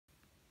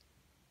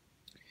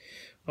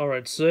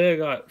Alright, so I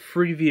got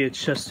free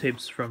VHS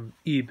tapes from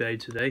eBay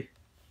today.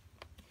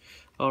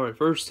 Alright,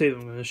 first tape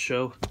I'm going to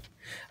show.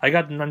 I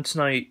got the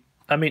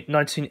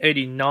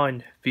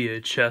 1989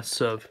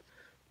 VHS of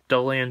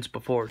The Land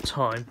Before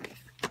Time.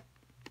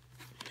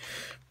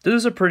 This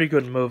is a pretty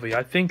good movie.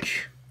 I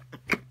think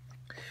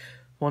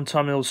one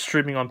time it was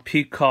streaming on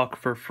Peacock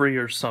for free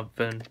or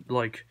something,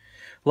 like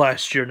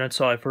last year, and that's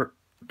how I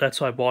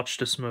watched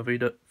this movie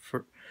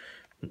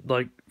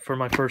for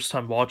my first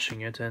time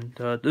watching it, and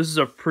this is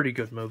a pretty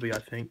good movie, I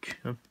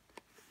think.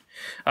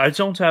 I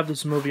don't have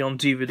this movie on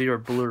DVD or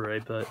Blu-ray,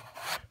 but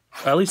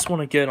I at least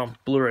want to get it on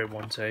Blu-ray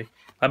one day.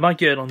 I might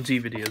get it on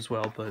DVD as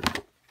well,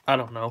 but I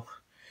don't know.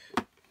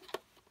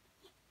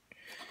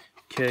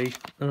 Okay,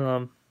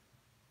 now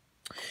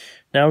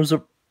there's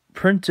a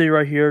print date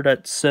right here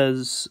that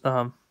says,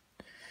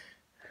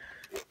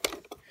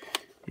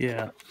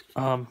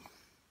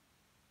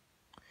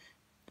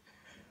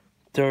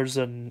 there's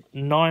a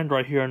 9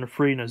 right here and a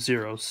 3 and a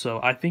 0, so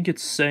I think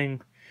it's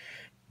saying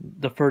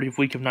the 30th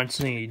week of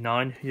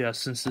 1989. Yeah,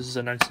 since this is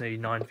a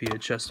 1989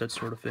 VHS, that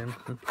sort of thing.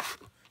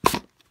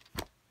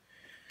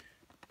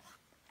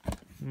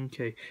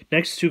 Okay,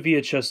 next two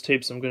VHS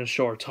tapes I'm going to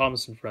show are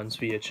Thomas and Friends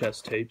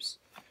VHS tapes.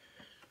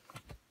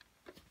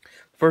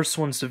 First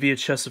one's the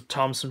VHS of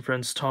Thomas and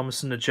Friends,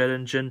 Thomas and the Jet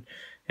Engine,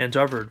 and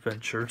Other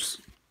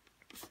Adventures.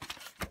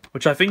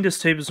 Which I think this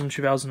tape is from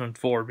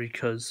 2004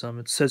 because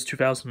it says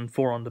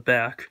 2004 on the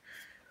back.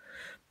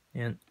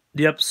 And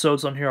the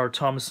episodes on here are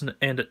Thomas and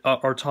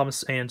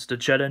the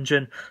Jet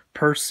Engine,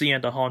 Percy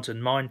and the Haunted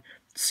Mine,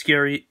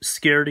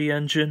 Scaredy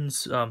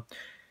Engines,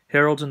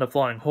 Harold and the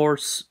Flying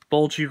Horse,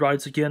 Bulgy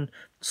Rides Again,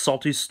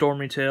 Salty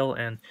Stormy Tale,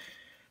 and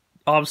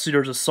obviously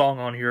there's a song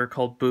on here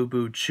called Boo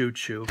Boo Choo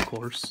Choo, of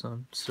course.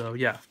 So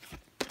yeah.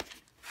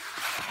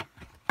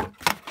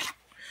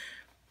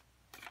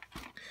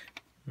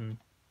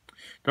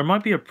 There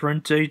might be a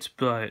print date,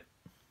 but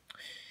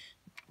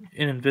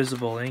in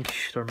invisible ink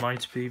there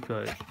might be,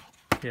 but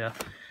yeah.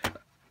 It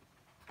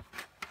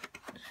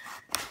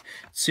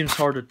seems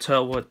hard to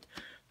tell what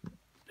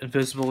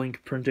invisible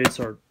ink print dates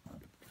are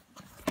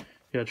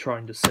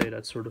trying to say,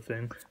 that sort of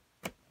thing.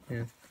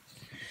 Yeah.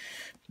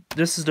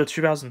 This is the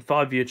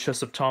 2005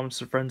 VHS of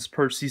Thomas and Friends,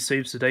 Percy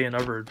Saves the Day, and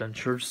Other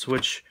Adventures,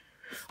 which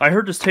I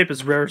heard this tape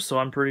is rare, so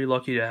I'm pretty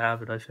lucky to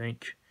have it, I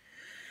think.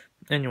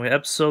 Anyway,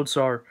 episodes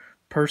are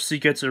Percy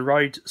Gets It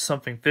Right,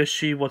 Something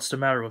Fishy, What's the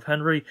Matter with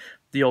Henry,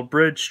 The Old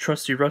Bridge,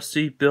 Trusty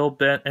Rusty, Bill,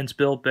 Ben, and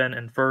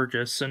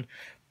Fergus. And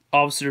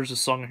obviously there's a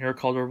song in here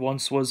called There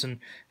Once Was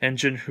an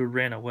Engine Who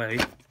Ran Away.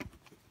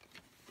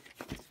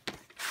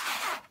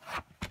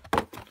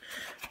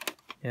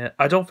 Yeah,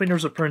 I don't think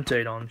there's a print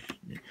date on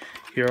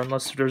here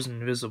unless there's an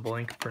invisible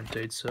ink print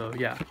date, so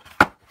yeah.